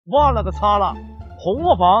忘了个擦了！红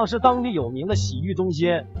磨坊是当地有名的洗浴中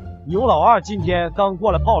心，牛老二今天刚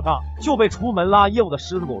过来泡上，就被出门拉业务的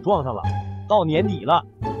狮子狗撞上了。到年底了，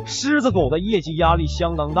狮子狗的业绩压力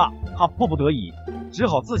相当大，他迫不得已，只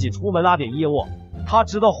好自己出门拉点业务。他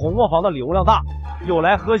知道红磨坊的流量大，有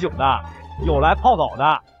来喝酒的，有来泡澡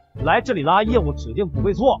的，来这里拉业务指定不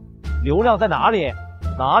会错。流量在哪里，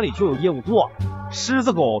哪里就有业务做。狮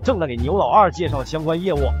子狗正在给牛老二介绍相关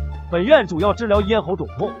业务。本院主要治疗咽喉肿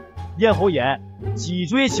痛、咽喉炎、脊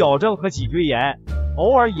椎矫正和脊椎炎，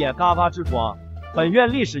偶尔也嘎嘎痔疮。本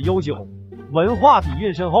院历史悠久，文化底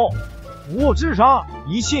蕴深厚，服务至上，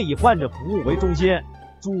一切以患者服务为中心。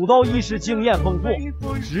主刀医师经验丰富，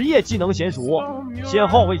职业技能娴熟，先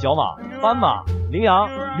后为角马、斑马、羚羊、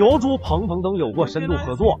疣猪、鹏鹏等有过深度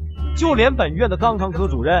合作。就连本院的肛肠科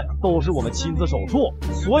主任都是我们亲自手术，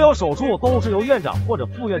所有手术都是由院长或者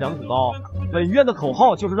副院长主刀。本院的口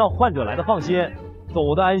号就是让患者来的放心，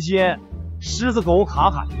走的安心。狮子狗卡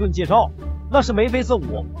卡一顿介绍，那是眉飞色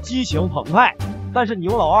舞，激情澎湃，但是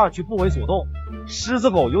牛老二却不为所动。狮子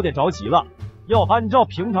狗有点着急了，要按照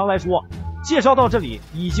平常来说，介绍到这里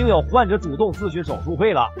已经有患者主动咨询手术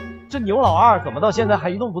费了，这牛老二怎么到现在还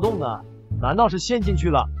一动不动呢？难道是陷进去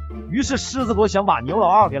了？于是狮子狗想把牛老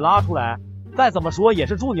二给拉出来，再怎么说也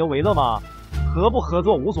是助牛为乐嘛，合不合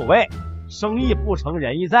作无所谓，生意不成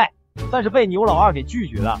仁义在。但是被牛老二给拒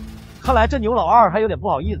绝了，看来这牛老二还有点不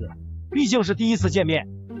好意思，毕竟是第一次见面，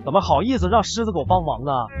怎么好意思让狮子狗帮忙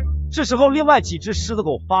呢？这时候另外几只狮子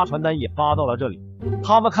狗发传单也发到了这里，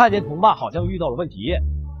他们看见同伴好像遇到了问题，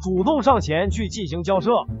主动上前去进行交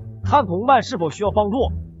涉，看同伴是否需要帮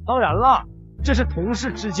助。当然了，这是同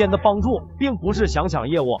事之间的帮助，并不是想抢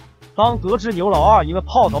业务。当得知牛老二因为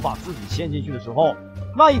泡澡把自己陷进去的时候，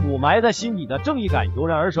那一股埋在心底的正义感油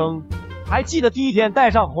然而生。还记得第一天戴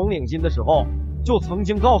上红领巾的时候，就曾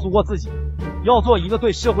经告诉过自己要做一个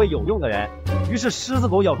对社会有用的人。于是狮子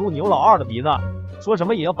狗咬住牛老二的鼻子，说什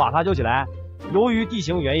么也要把他救起来。由于地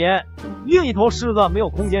形原因，另一头狮子没有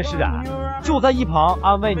空间施展，就在一旁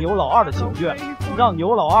安慰牛老二的情绪，让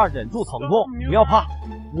牛老二忍住疼痛，不要怕，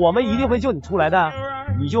我们一定会救你出来的，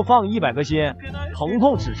你就放100颗心，疼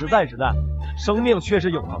痛只是暂时的，生命却是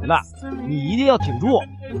永恒的，你一定要挺住。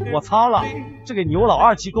我擦了，这给牛老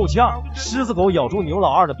二气够呛。狮子狗咬住牛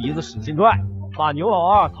老二的鼻子使劲拽，把牛老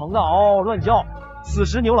二疼得嗷嗷乱叫。此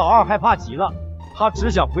时牛老二害怕极了，他只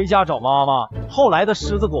想回家找妈妈。后来的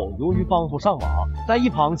狮子狗由于帮不上忙，在一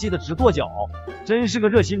旁急得直跺脚，真是个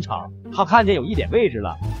热心肠。他看见有一点位置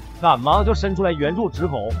了，赶忙就伸出来援助指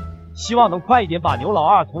口，希望能快一点把牛老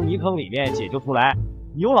二从泥坑里面解救出来。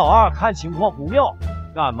牛老二看情况不妙，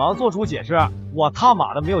赶忙做出解释，我他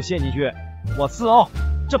妈的没有陷进去，我次哦，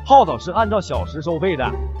这泡澡是按照小时收费的，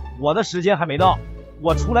我的时间还没到，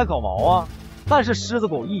我出来搞毛啊。但是狮子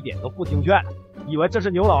狗一点都不听劝，以为这是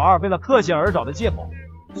牛老二为了克星而找的借口，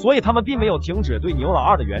所以他们并没有停止对牛老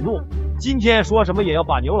二的援助。今天说什么也要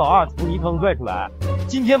把牛老二从泥坑拽出来，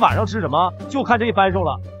今天晚上吃什么就看这一扳手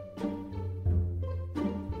了。